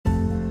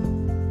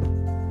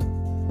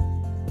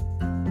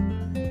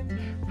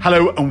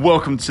Hello and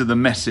welcome to The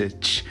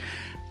Message.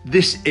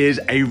 This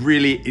is a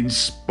really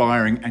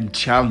inspiring and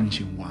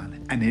challenging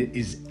one, and it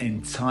is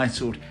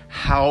entitled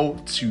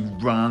How to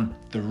Run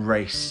the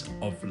Race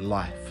of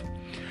Life.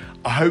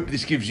 I hope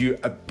this gives you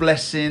a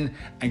blessing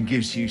and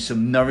gives you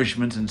some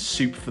nourishment and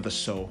soup for the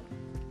soul.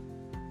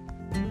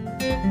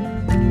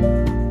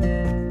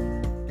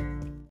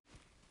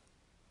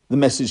 The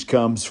message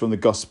comes from the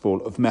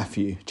Gospel of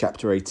Matthew,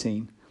 chapter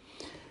 18.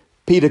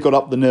 Peter got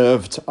up the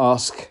nerve to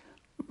ask,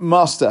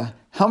 "Master,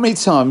 how many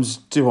times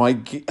do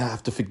I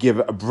have to forgive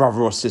a brother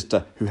or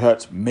sister who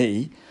hurts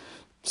me?"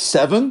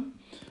 7?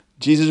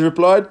 Jesus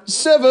replied,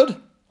 7?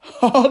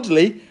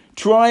 Hardly.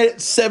 Try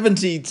it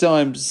 70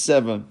 times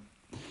 7.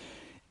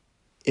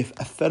 If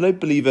a fellow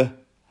believer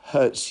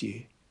hurts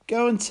you,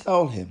 go and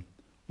tell him.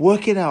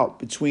 Work it out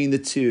between the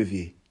two of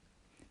you.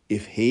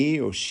 If he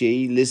or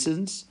she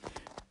listens,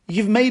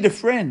 you've made a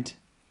friend.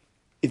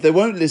 If they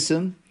won't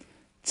listen,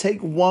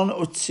 take 1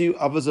 or 2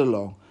 others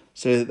along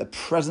so that the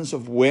presence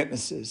of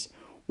witnesses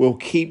will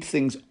keep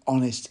things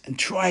honest, and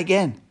try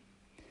again.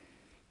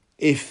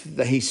 If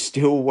they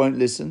still won't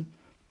listen,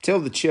 tell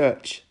the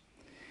church.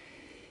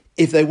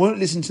 If they won't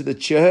listen to the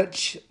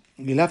church,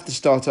 you'll have to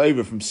start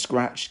over from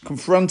scratch,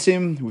 confront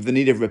him with the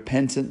need of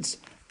repentance,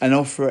 and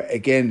offer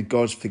again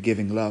God's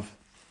forgiving love.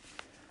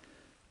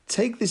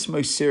 Take this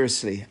most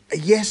seriously. A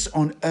yes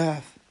on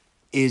earth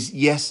is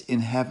yes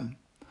in heaven.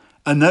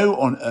 A no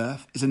on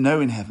earth is a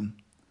no in heaven.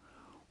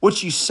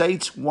 What you say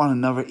to one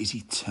another is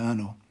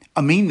eternal.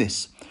 I mean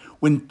this.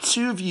 When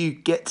 2 of you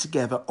get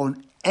together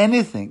on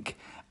anything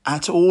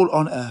at all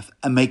on earth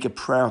and make a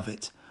prayer of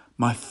it,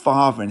 my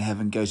Father in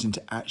heaven goes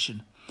into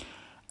action.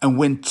 And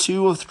when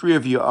 2 or 3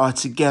 of you are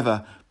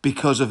together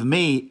because of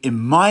me in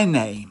my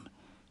name,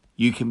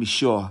 you can be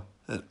sure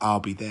that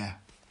I'll be there.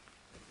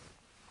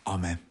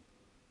 Amen.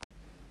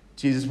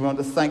 Jesus, we want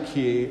to thank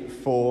you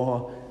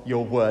for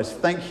your words.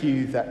 Thank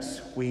you that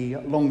we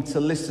long to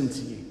listen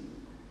to you.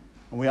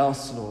 And we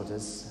ask, Lord,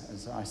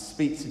 as I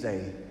speak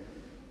today,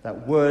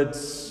 that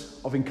words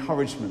of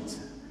encouragement,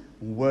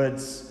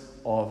 words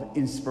of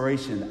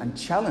inspiration and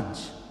challenge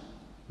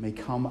may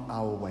come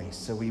our way,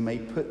 so we may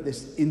put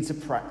this into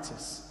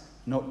practice,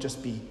 not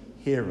just be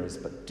hearers,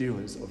 but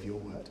doers of your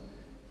word.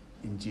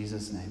 In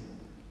Jesus' name,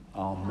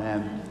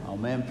 amen.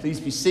 Amen.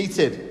 Please be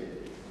seated.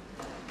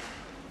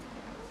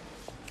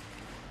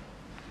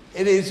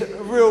 It is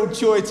a real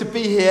joy to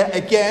be here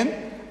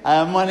again.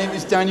 My name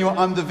is Daniel.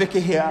 I'm the vicar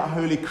here at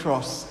Holy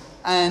Cross.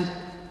 And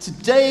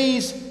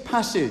today's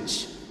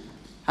passage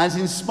has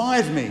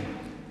inspired me,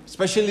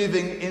 especially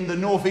living in the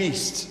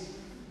northeast.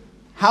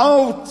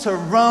 How to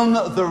run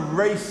the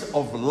race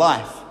of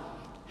life.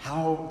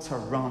 How to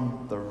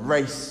run the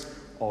race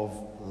of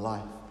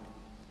life.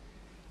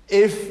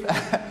 If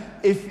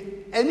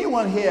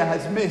anyone here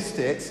has missed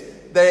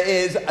it, there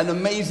is an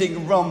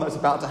amazing run that's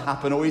about to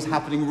happen, or is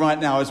happening right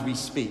now as we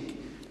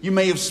speak. You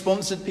may have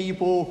sponsored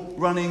people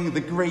running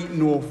the Great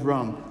North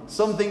Run,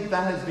 something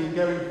that has been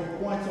going for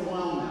quite a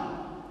while now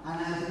and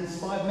has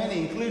inspired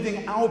many,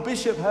 including our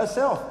bishop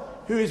herself,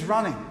 who is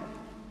running.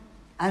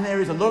 And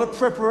there is a lot of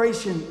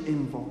preparation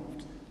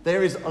involved.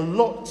 There is a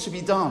lot to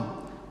be done.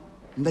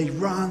 And they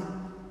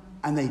run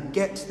and they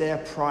get their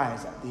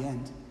prize at the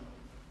end.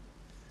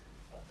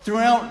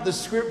 Throughout the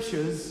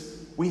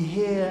scriptures, we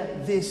hear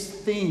this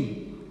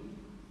theme.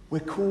 We're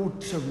called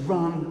to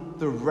run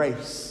the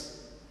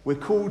race. We're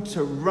called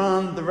to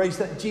run the race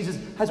that Jesus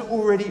has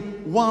already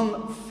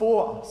won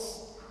for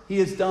us. He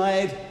has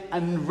died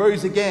and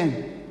rose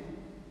again.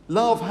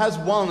 Love has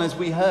won, as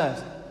we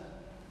heard.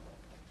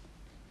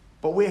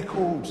 But we're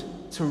called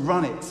to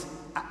run it,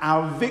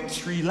 our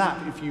victory lap,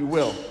 if you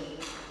will,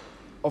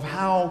 of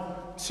how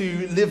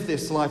to live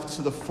this life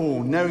to the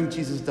full, knowing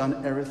Jesus has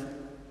done everything.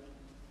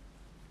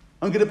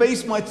 I'm going to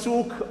base my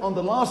talk on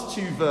the last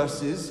 2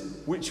 verses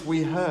which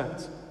we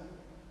heard,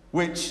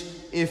 which,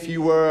 if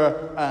you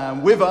were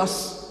with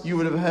us, you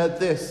would have heard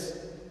this.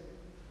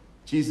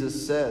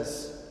 Jesus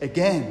says,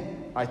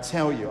 "Again, I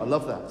tell you," I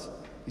love that.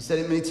 He said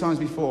it many times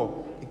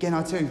before. "Again,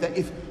 I tell you that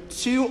if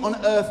 2 on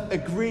earth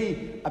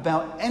agree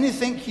about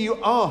anything you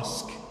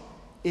ask,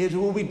 it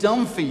will be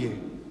done for you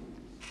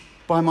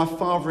by my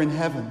Father in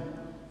heaven.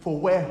 For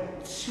where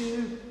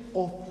 2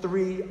 or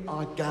 3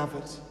 are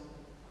gathered,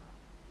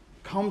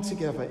 come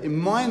together in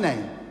my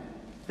name,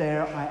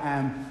 there I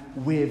am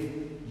with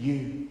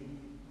you."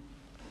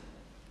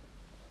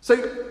 So,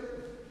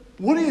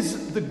 what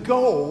is the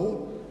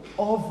goal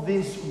of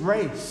this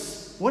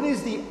race? What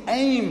is the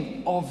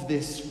aim of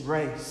this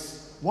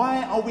race?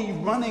 Why are we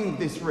running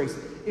this race?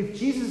 If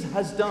Jesus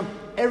has done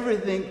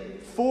everything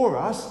for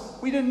us,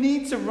 we don't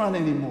need to run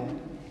anymore.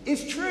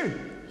 It's true.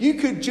 You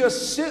could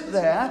just sit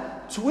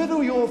there,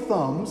 twiddle your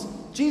thumbs.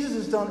 Jesus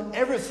has done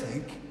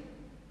everything,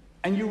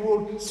 and you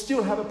will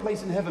still have a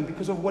place in heaven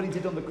because of what he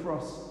did on the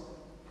cross.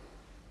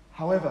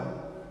 However,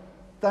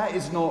 that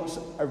is not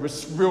a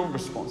real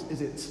response,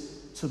 is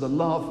it, to the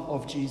love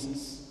of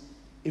Jesus?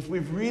 If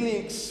we've really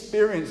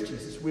experienced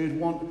Jesus, we would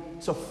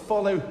want to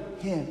follow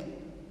him.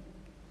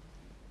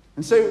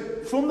 And so,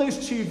 from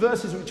those 2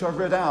 verses which I've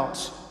read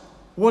out,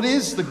 What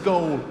is the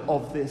goal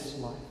of this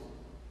life?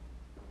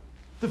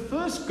 The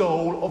first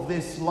goal of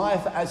this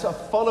life as a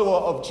follower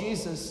of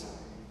Jesus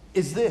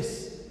is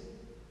this.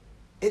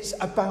 It's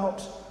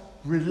about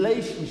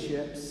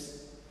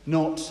relationships,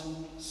 not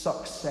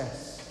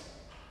success.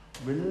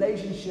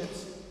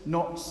 Relationships,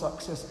 not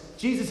success.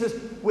 Jesus says,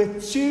 where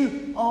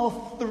 2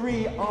 or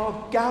 3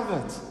 are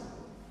gathered.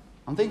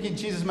 I'm thinking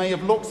Jesus may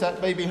have looked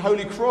at maybe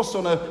Holy Cross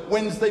on a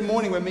Wednesday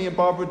morning when me and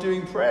Barbara were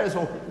doing prayers,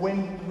 or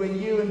when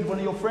you and one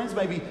of your friends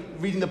may be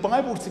reading the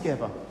Bible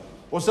together.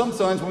 Or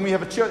sometimes when we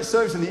have a church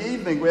service in the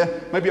evening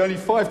where maybe only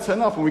 5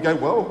 turn up and we go,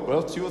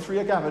 well, 2 or 3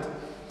 are gathered.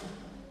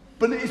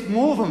 But it's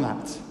more than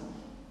that.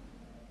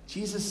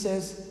 Jesus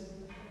says,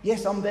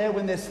 yes, I'm there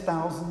when there's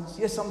thousands.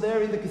 Yes, I'm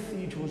there in the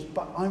cathedrals,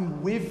 but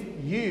I'm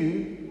with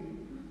you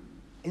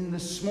in the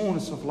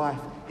smallness of life,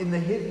 in the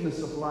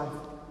hiddenness of life.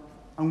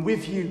 I'm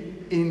with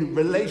you in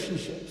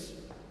relationships.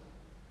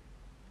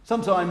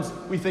 Sometimes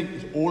we think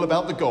it's all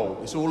about the goal.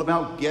 It's all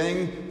about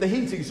getting the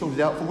heating sorted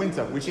out for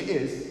winter, which it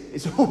is.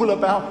 It's all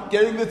about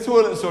getting the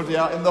toilet sorted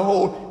out in the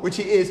hall, which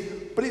it is.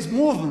 But it's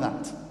more than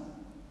that.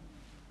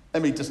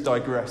 Let me just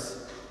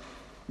digress.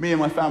 Me and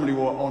my family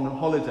were on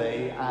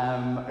holiday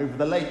over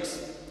the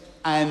lakes.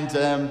 And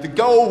the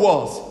goal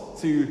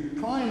was to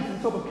climb to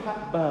the top of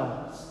Cat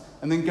Bells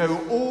and then go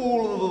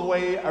all the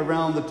way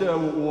around the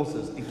Derwent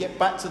Waters and get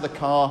back to the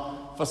car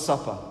for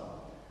supper.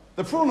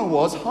 The problem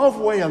was,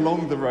 halfway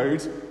along the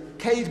road,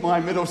 Cade, my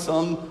middle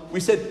son, we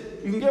said,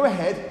 you can go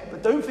ahead,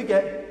 but don't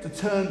forget to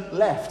turn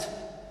left.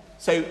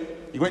 So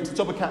he went to the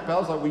top of Cat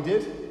Bells like we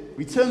did.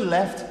 We turned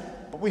left,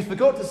 but we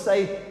forgot to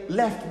say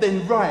left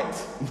then right.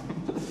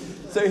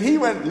 So he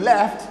went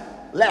left.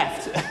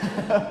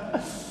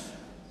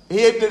 He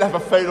didn't have a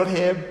phone on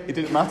him. It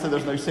didn't matter, there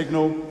was no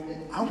signal.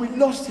 And we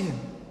lost him.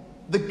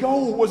 The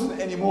goal wasn't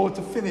anymore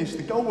to finish.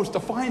 The goal was to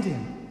find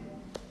him.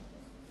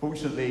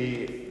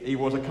 Fortunately, he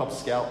was a Cub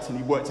Scout and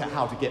he worked out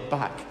how to get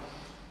back.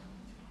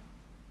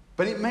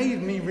 But it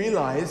made me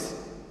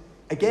realize,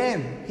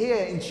 again,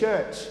 here in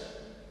church,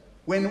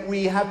 when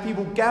we have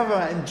people gather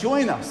and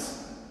join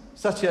us,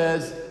 such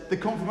as the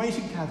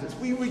confirmation candidates,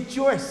 we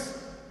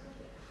rejoice.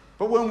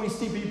 But when we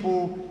see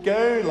people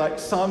go, like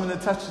Simon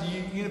attached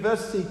to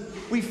university,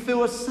 we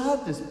feel a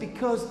sadness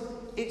because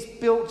it's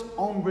built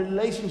on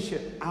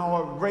relationship,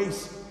 our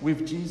race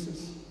with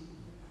Jesus.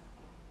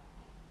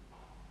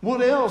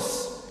 What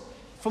else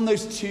from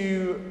those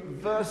 2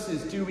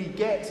 verses do we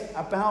get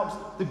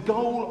about the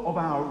goal of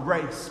our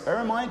race? Bear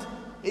in mind,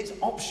 it's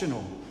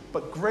optional,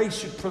 but grace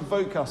should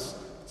provoke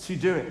us to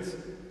do it.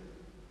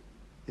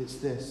 It's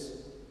this.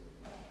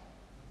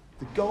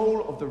 The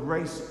goal of the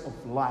race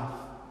of life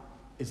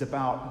is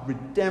about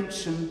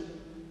redemption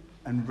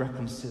and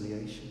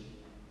reconciliation.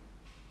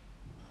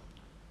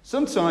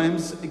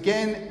 Sometimes,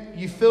 again,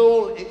 you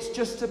feel it's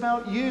just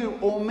about you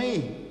or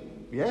me.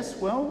 Yes,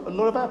 well, a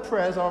lot of our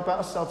prayers are about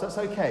ourselves. That's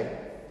okay.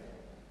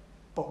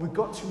 But we've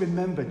got to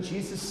remember,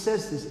 Jesus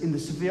says this in the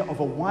sphere of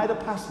a wider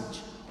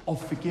passage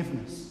of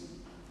forgiveness.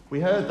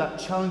 We heard that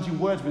challenging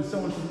words when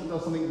someone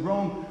does something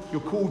wrong, you're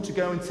called to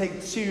go and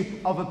take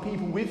 2 other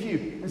people with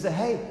you and say,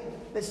 hey,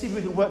 let's see if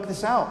we can work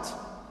this out.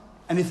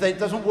 And if it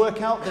doesn't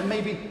work out, then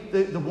maybe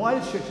the wider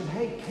church says,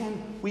 hey,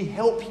 can we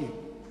help you?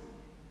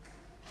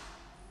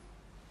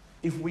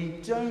 If we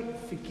don't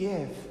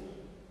forgive,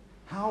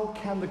 how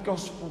can the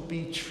gospel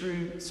be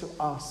true to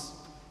us?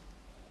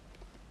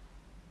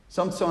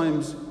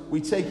 Sometimes we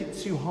take it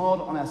too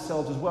hard on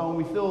ourselves as well, and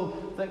we feel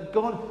that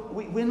God,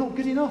 we're not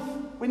good enough.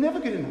 We're never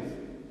good enough.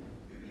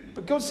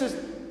 But God says,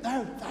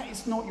 no, that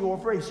is not your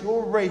race.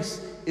 Your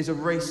race is a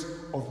race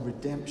of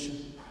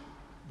redemption.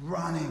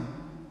 Running,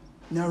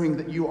 knowing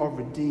that you are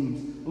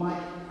redeemed.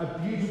 Like a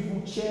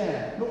beautiful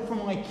chair, not from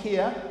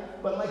IKEA,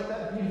 but like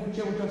that beautiful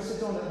chair which I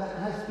sit on that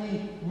has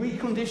been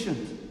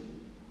reconditioned.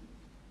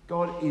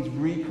 God is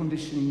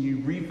reconditioning you,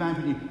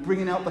 revamping you,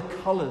 bringing out the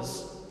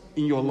colours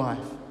in your life.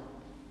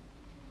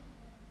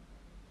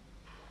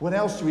 What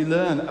else do we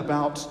learn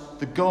about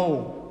the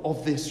goal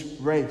of this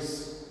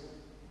race?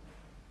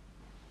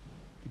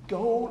 The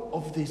goal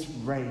of this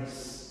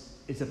race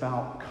is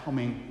about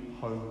coming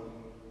home.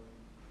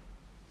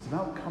 It's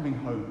about coming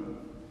home.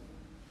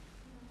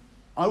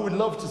 I would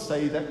love to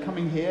say that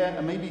coming here,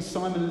 and maybe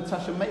Simon and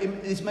Natasha,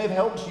 this may have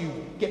helped you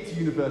get to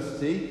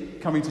university,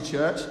 coming to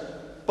church,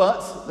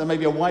 but there may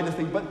be a wider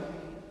thing, but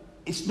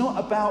it's not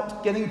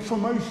about getting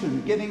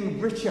promotion, getting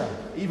richer,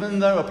 even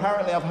though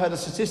apparently I've heard a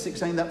statistic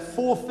saying that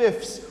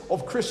 4/5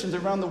 of Christians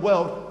around the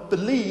world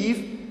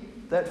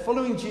believe that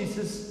following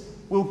Jesus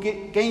will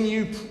gain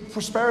you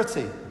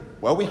prosperity.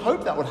 Well, we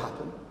hope that would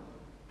happen.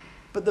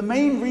 But the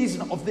main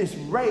reason of this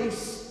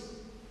race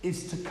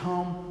is to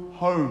come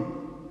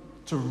home,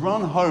 to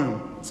run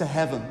home to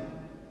heaven.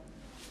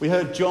 We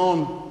heard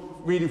John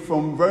reading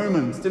from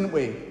Romans, didn't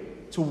we?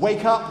 To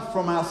wake up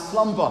from our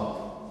slumber.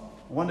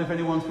 I wonder if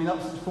anyone's been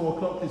up since 4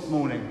 o'clock this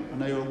morning. I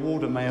know your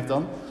warden may have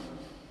done.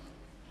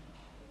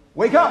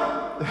 Wake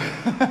up!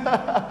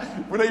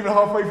 We're not even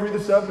halfway through the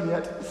sermon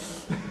yet.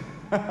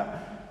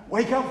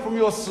 Wake up from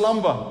your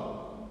slumber.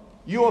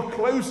 You are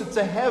closer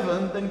to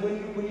heaven than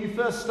when you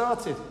first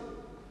started.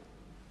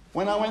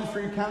 When I went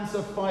through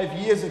cancer 5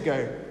 years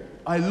ago,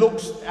 I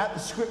looked at the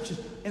scriptures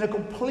in a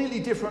completely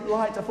different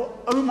light. I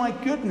thought, oh my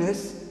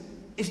goodness,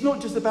 it's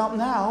not just about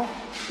now,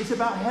 it's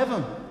about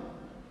heaven.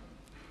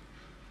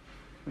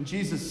 When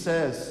Jesus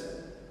says,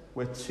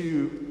 where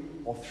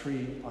 2 or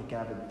 3 are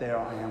gathered, there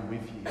I am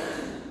with you,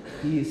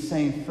 he is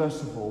saying,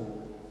 first of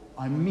all,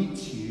 I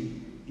meet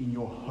you in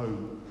your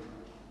home.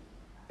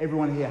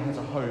 Everyone here has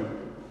a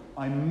home.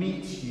 I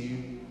meet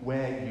you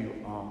where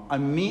you are. I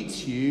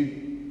meet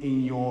you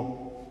in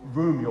your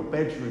room, your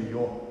bedroom,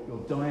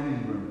 your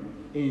dining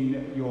room,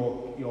 in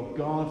your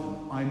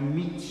garden. I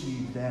meet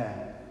you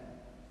there.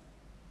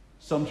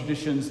 Some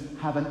traditions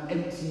have an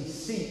empty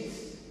seat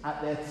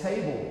at their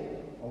table.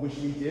 I wish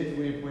we did.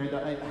 We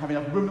don't have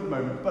enough room at the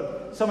moment.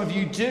 But some of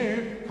you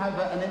do have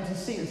an empty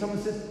seat. And someone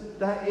says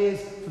that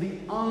is for the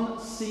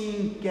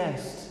unseen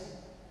guest.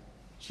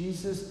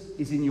 Jesus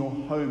is in your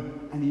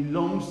home, and he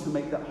longs to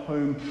make that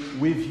home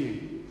with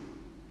you.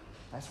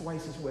 That's why he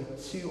says, where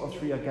 2 or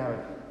 3 are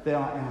gathered, there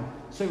I am.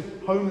 So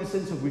home in the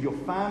sense of with your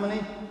family,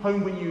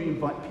 home when you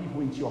invite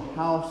people into your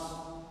house.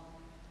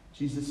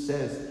 Jesus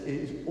says it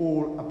is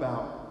all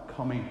about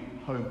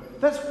coming home.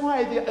 That's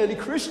why the early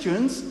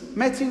Christians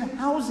met in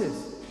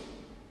houses.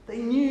 They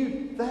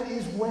knew that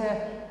is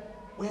where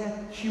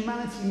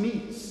humanity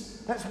meets.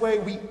 That's where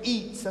we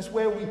eat. That's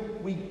where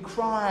we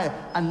cry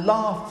and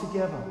laugh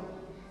together.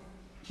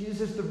 Jesus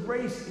says the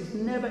race is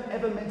never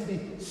ever meant to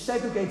be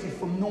segregated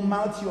from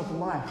normality of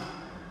life.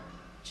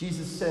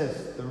 Jesus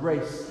says the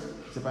race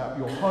is about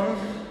your home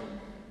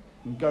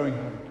and going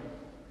home.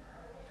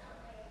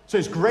 So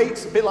it's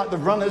great, a bit like the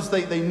runners,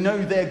 they know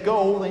their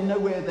goal, they know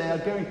where they are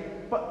going.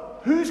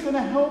 But who's going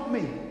to help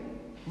me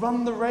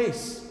run the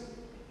race?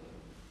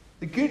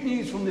 The good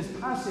news from this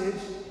passage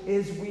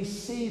is we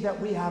see that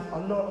we have a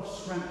lot of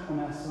strength on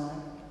our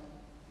side.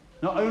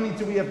 Not only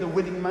do we have the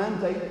winning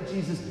mandate that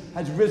Jesus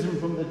has risen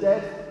from the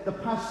dead, the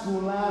paschal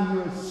lamb who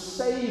has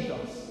saved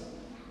us,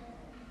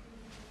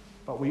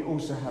 but we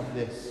also have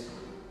this.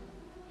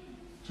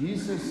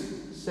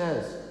 Jesus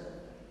says,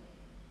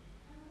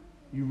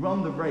 you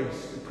run the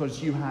race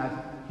because you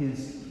have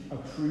his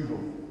approval.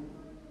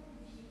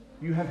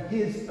 You have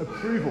his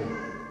approval.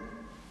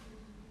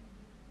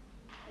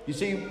 You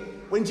see,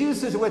 when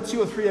Jesus says where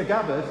 2 or 3 are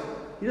gathered,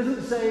 he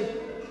doesn't say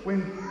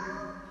when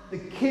the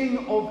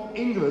King of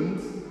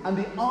England and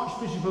the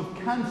Archbishop of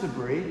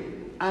Canterbury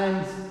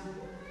and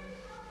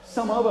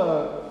some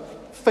other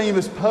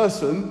famous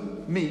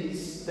person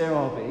meets, there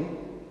I'll be.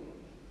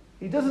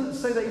 He doesn't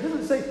say that. He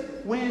doesn't say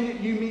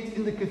when you meet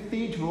in the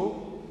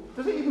cathedral. He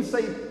doesn't even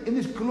say in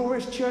this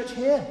glorious church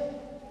here.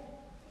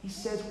 He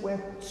says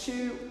where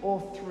 2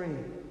 or 3,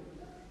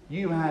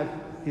 you have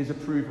his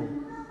approval.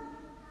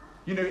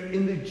 You know,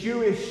 in the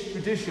Jewish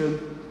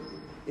tradition,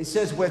 it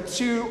says where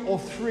 2 or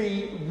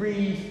 3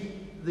 read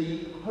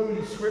the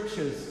Holy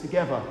Scriptures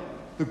together,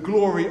 the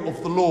glory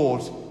of the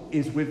Lord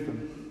is with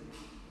them.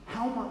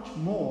 How much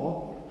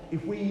more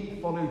if we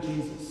follow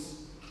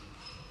Jesus?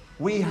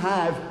 We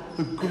have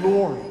the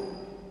glory,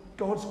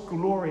 God's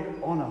glory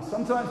on us.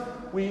 Sometimes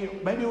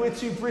maybe we're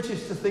too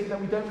British to think that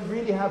we don't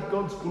really have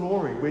God's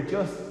glory. We're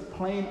just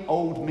plain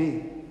old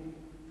me.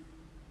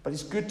 But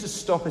it's good to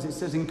stop, as it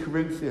says in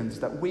Corinthians,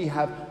 that we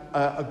have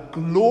a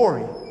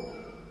glory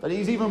that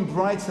is even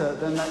brighter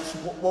than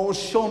what was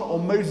shone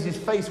on Moses'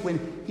 face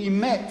when he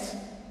met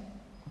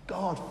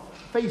God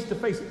face to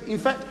face. In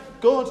fact,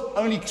 God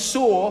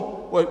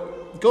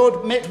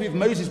met with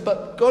Moses,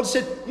 but God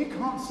said, you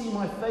can't see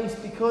my face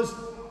because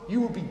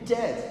you will be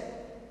dead.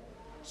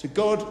 So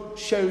God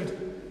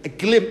showed a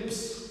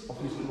glimpse of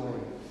his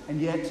glory, and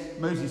yet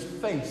Moses'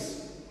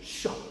 face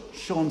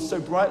shone so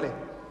brightly.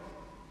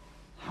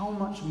 How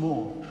much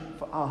more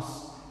for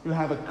us who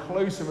have a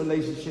closer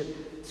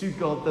relationship to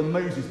God than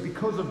Moses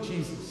because of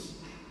Jesus?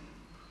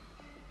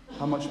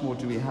 How much more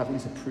do we have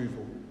his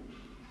approval?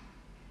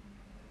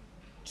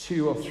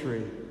 2 or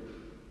 3,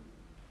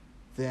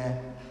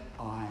 there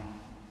I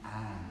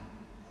am.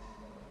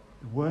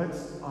 The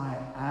words I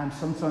am,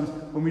 sometimes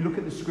when we look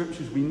at the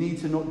scriptures, we need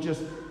to not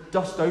just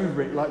dust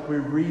over it like we're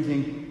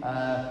reading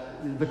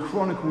the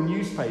Chronicle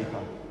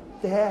newspaper.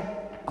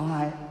 There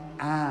I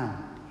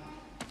am.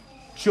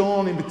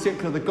 John, in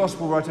particular, the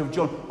gospel writer of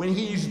John, when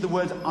he uses the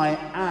word I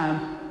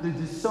am, the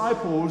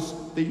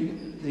disciples, the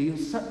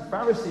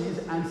Pharisees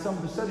and some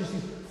of the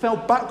Sadducees fell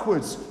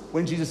backwards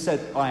when Jesus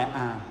said, I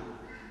am.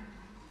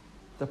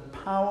 The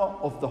power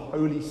of the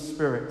Holy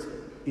Spirit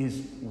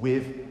is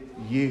with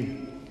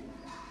you.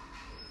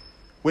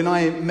 When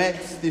I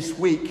met this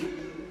week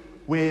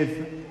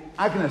with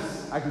Agnes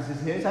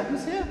is here. Is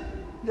Agnes here?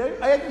 No,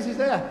 Agnes is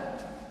there.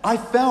 I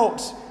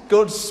felt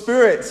God's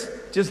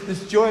Spirit, just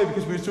this joy,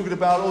 because we were talking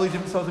about all these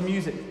different styles of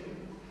music.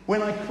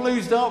 When I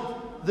closed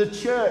up the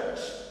church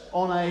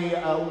on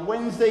a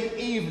Wednesday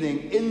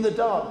evening in the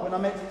dark, when I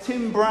met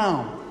Tim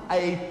Brown,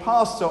 a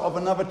pastor of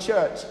another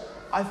church,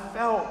 I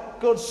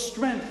felt God's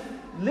strength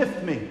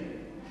lift me.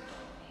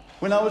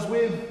 When I was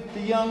with the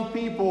young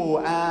people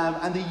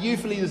and the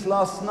youth leaders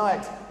last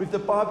night with the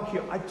barbecue,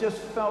 I just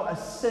felt a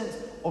sense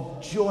of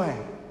joy.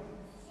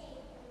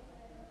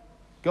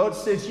 God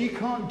says you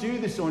can't do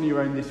this on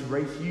your own, this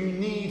race. You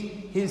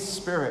need his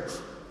Spirit.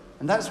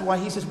 And that's why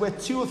he says, where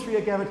 2 or 3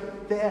 are gathered,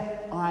 there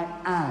I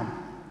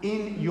am,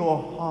 in your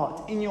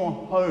heart, in your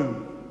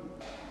home,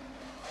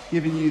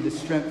 giving you the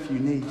strength you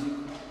need.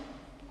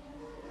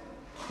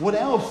 What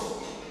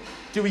else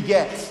do we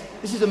get?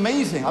 This is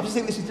amazing. I just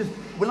think this is just,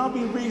 when I've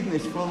been reading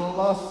this for the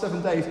last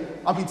 7 days,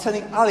 I've been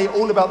telling Ali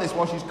all about this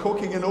while she's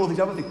cooking and all these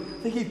other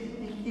things.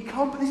 Thinking, you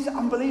can't, this is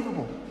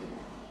unbelievable.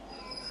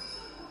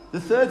 The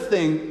third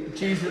thing,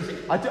 Jesus,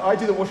 I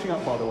do the washing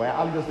up, by the way.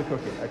 Ali does the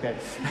cooking, okay?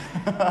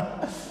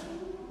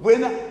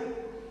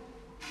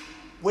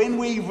 When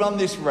we run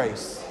this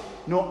race,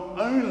 not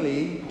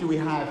only do we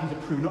have his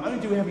approval, not only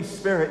do we have his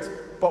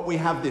Spirit, but we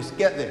have this.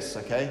 Get this,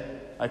 okay?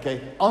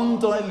 Okay,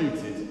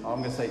 undiluted, I'm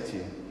going to say it to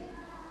you.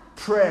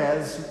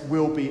 Prayers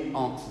will be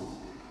answered.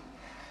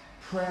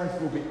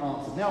 Prayers will be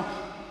answered. Now,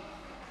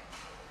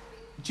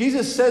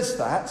 Jesus says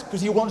that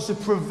because he wants to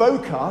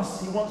provoke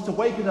us. He wants to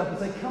wake us up and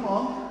say, come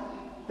on,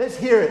 let's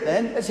hear it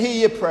then. Let's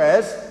hear your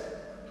prayers.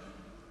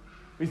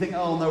 We think,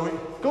 oh no,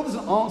 God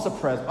doesn't answer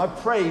prayers. I've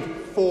prayed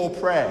 4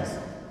 prayers.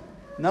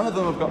 None of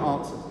them have got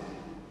answered.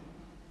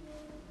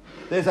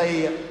 There's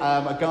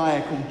a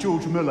guy called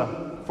George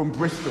Muller from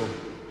Bristol.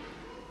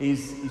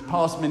 He's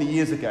passed many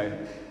years ago.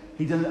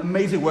 He did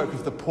amazing work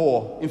with the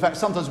poor. In fact,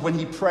 sometimes when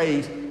he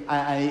prayed,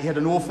 and he had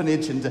an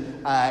orphanage, and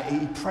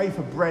he prayed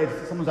for bread.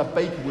 Sometimes a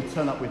baker would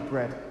turn up with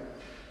bread.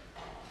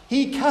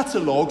 He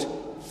catalogued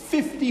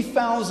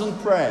 50,000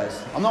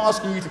 prayers. I'm not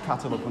asking you to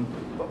catalogue them,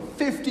 but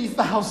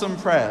 50,000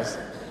 prayers.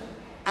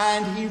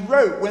 And he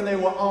wrote when they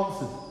were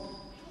answered.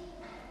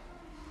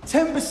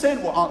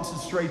 10% were answered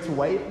straight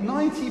away.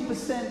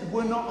 90%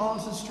 were not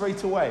answered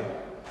straight away.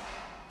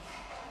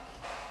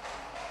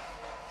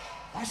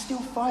 There's still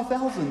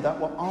 5,000 that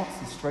were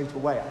answered straight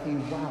away. I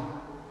think,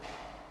 wow.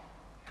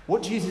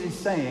 What Jesus is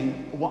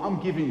saying, what I'm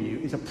giving you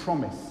is a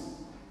promise.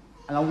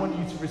 And I want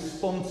you to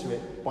respond to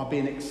it by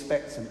being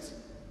expectant.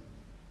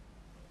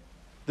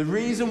 The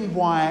reason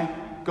why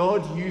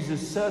God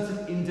uses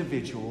certain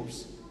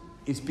individuals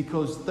is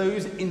because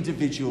those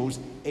individuals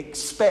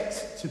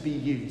expect to be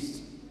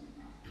used.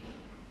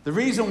 The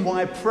reason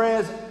why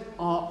prayers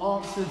are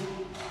answered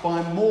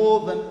by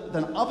more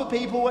than other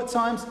people at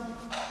times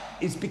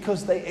is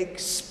because they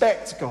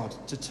expect God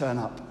to turn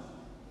up.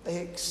 They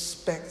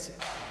expect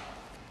it.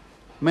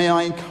 May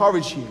I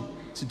encourage you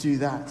to do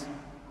that.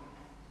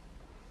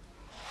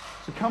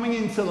 So coming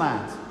into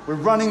land, we're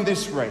running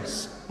this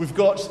race. We've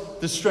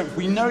got the strength.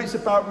 We know it's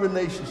about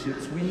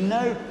relationships. We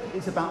know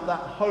it's about that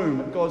home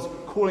that God's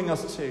calling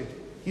us to.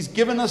 He's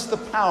given us the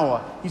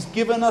power. He's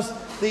given us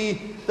the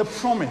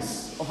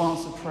promise of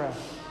answered prayer.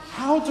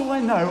 How do I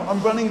know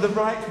I'm running the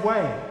right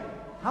way?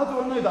 How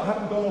do I know that I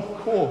haven't gone off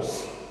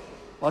course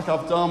like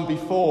I've done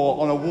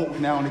before on a walk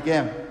now and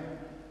again?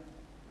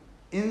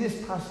 In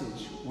this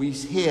passage, we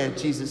hear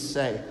Jesus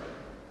say,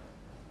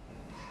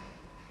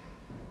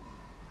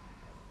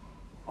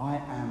 I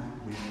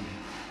am with you.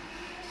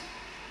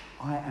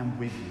 I am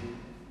with you.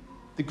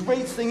 The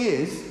great thing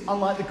is,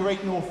 unlike the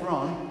Great North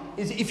Run,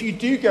 is if you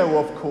do go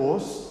off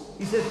course,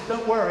 he says,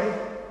 don't worry,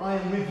 I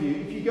am with you.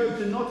 If you go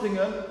to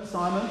Nottingham,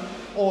 Simon,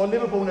 or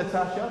Liverpool,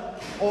 Natasha,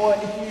 or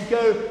if you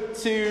go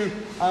to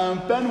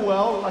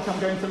Benwell, like I'm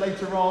going to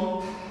later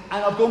on,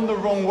 and I've gone the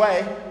wrong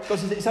way, God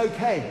says, it's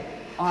okay,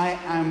 I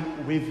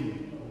am with you.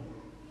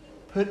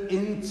 Put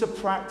into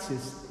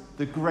practice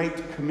the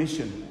Great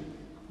Commission,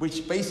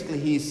 which basically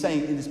he is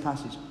saying in this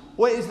passage.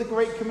 What is the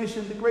Great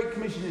Commission? The Great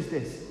Commission is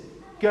this.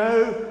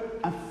 Go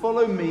and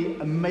follow me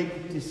and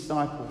make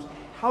disciples.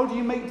 How do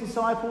you make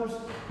disciples?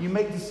 You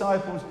make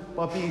disciples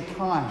by being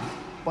kind,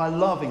 by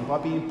loving, by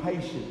being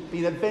patient,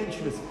 being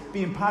adventurous,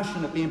 being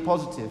passionate, being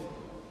positive,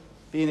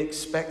 being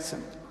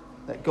expectant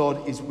that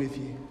God is with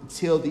you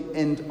until the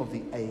end of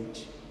the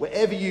age.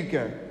 Wherever you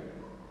go,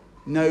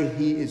 know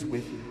he is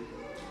with you.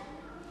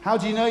 How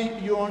do you know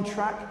you're on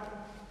track?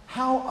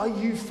 How are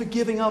you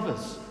forgiving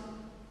others?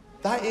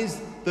 That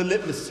is the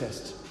litmus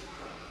test.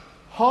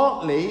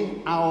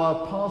 Hartley,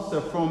 our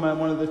pastor from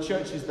one of the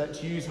churches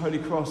that use Holy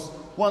Cross,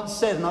 once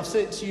said, and I've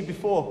said it to you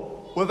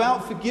before,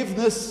 without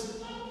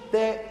forgiveness,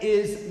 there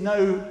is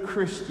no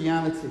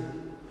Christianity.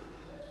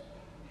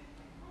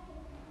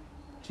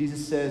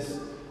 Jesus says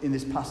in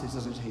this passage,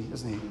 doesn't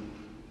he?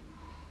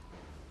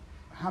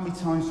 How many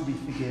times do we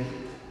forgive?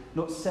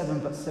 Not 7,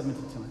 but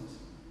 70 times.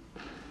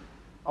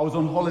 I was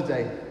on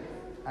holiday,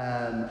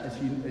 as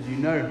you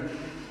know,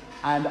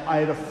 and I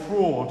had a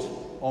fraud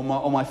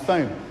on my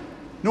phone.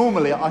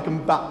 Normally, I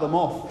can bat them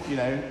off,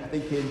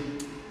 thinking,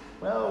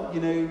 well,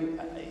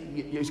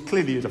 it's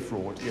clearly a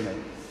fraud,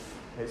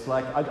 It's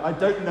like, I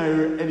don't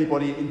know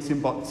anybody in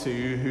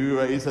Timbuktu who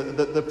is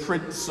the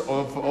prince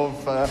of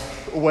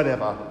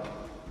whatever.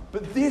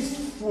 But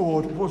this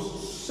fraud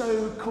was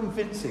so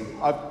convincing.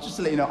 Just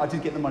to let you know, I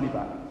did get the money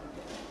back.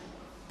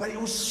 But it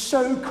was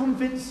so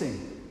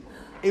convincing.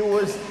 It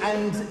was,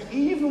 and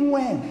even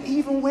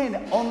when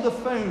on the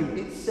phone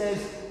it says,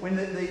 when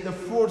the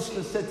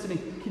fraudster said to me,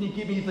 can you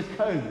give me the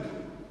code?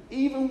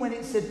 Even when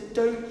it said,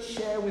 don't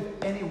share with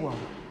anyone,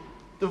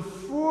 the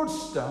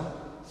fraudster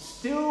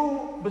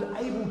still was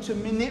able to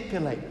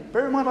manipulate.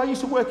 Bear in mind, I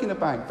used to work in a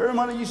bank. Bear in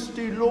mind, I used to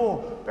do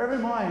law. Bear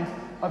in mind,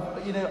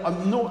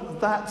 I'm not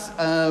that,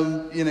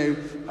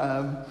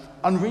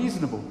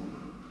 unreasonable.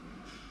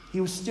 He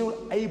was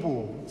still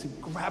able to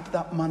grab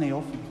that money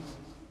off me.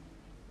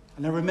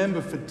 And I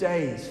remember for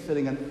days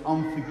feeling an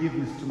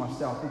unforgiveness to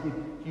myself,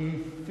 thinking,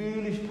 you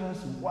foolish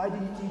person, why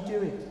did you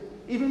do it?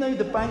 Even though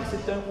the bank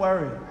said, don't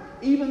worry.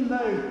 Even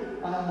though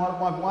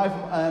my wife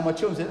and my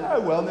children said,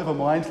 oh, well, never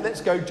mind,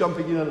 let's go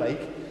jumping in a lake.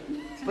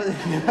 But,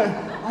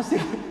 I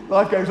think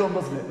life goes on,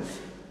 doesn't it?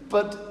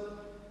 But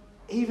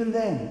even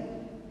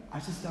then, I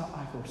just thought,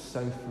 I feel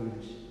so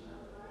foolish.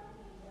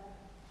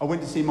 I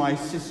went to see my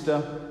sister,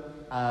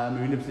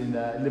 who lives in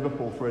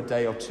Liverpool, for a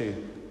day or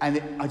two,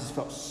 and I just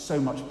felt so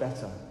much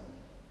better.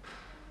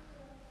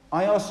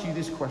 I ask you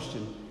this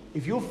question.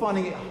 If you're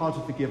finding it hard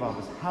to forgive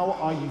others, how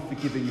are you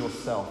forgiving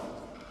yourself?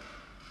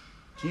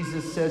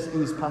 Jesus says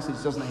in this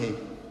passage, doesn't he?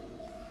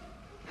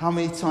 How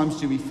many times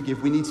do we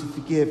forgive? We need to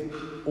forgive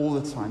all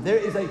the time. There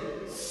is a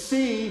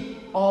sea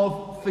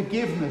of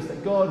forgiveness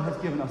that God has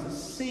given us, a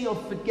sea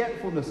of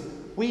forgetfulness.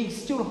 We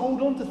still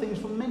hold on to things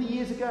from many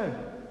years ago.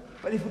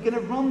 But if we're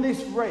going to run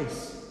this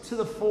race to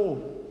the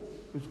full,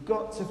 we've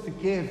got to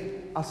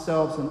forgive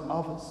ourselves and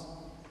others.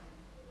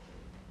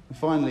 And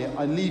finally,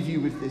 I leave you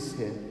with this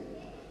here.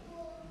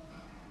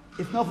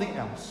 If nothing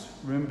else,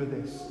 remember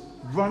this.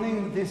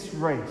 Running this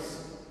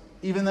race,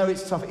 even though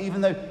it's tough,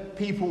 even though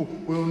people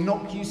will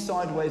knock you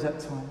sideways at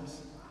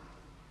times,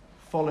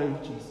 follow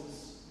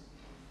Jesus.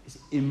 It's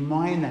in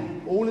my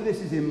name. All of this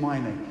is in my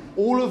name.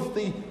 All of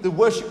the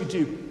worship we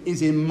do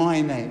is in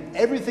my name.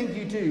 Everything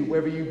you do,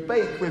 whether you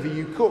bake, whether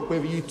you cook,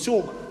 whether you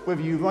talk,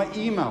 whether you write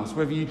emails,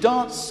 whether you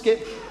dance,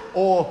 skip,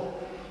 or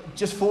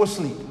just fall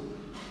asleep,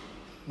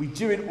 we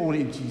do it all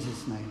in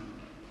Jesus' name.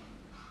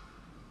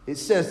 It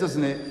says,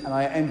 doesn't it, and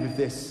I end with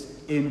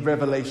this, in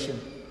Revelation,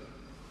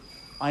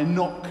 I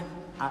knock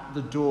at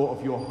the door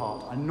of your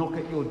heart. I knock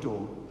at your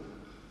door.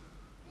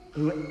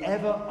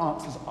 Whoever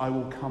answers, I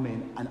will come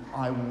in and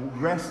I will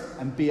rest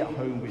and be at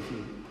home with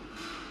you.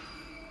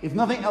 If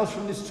nothing else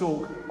from this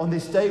talk, on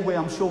this day where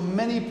I'm sure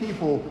many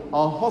people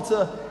are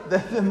hotter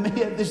than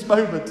me at this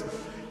moment,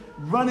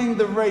 running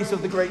the race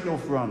of the Great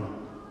North Run,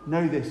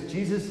 know this,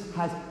 Jesus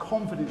has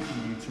confidence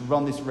in you to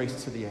run this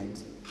race to the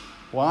end.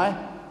 Why?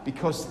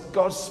 Because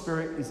God's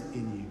Spirit is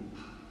in you.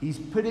 He's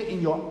put it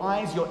in your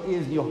eyes, your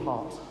ears, and your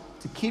heart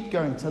to keep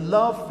going, to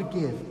love,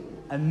 forgive,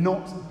 and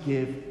not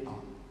give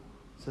up.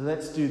 So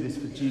let's do this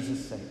for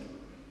Jesus' sake.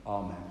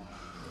 Amen.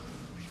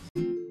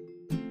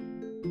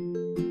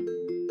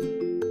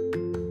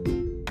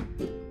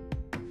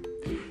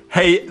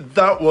 Hey,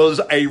 that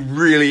was a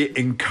really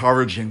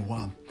encouraging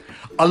one.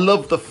 I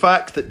love the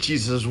fact that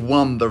Jesus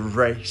won the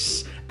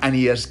race and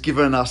he has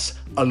given us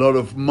a lot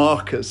of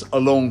markers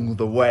along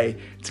the way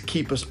to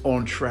keep us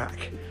on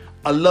track.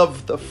 I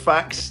love the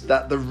fact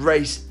that the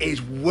race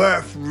is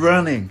worth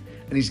running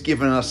and he's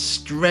given us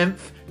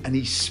strength and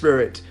his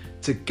Spirit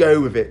to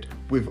go with it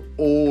with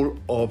all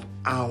of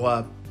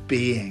our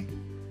being.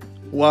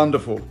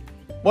 Wonderful.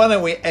 Why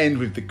don't we end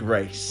with the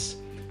grace?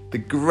 The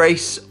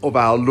grace of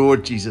our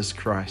Lord Jesus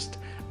Christ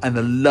and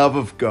the love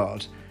of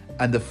God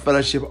and the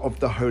fellowship of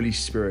the Holy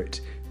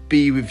Spirit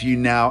be with you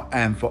now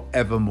and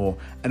forevermore.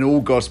 And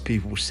all God's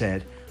people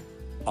said,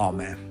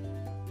 Amen.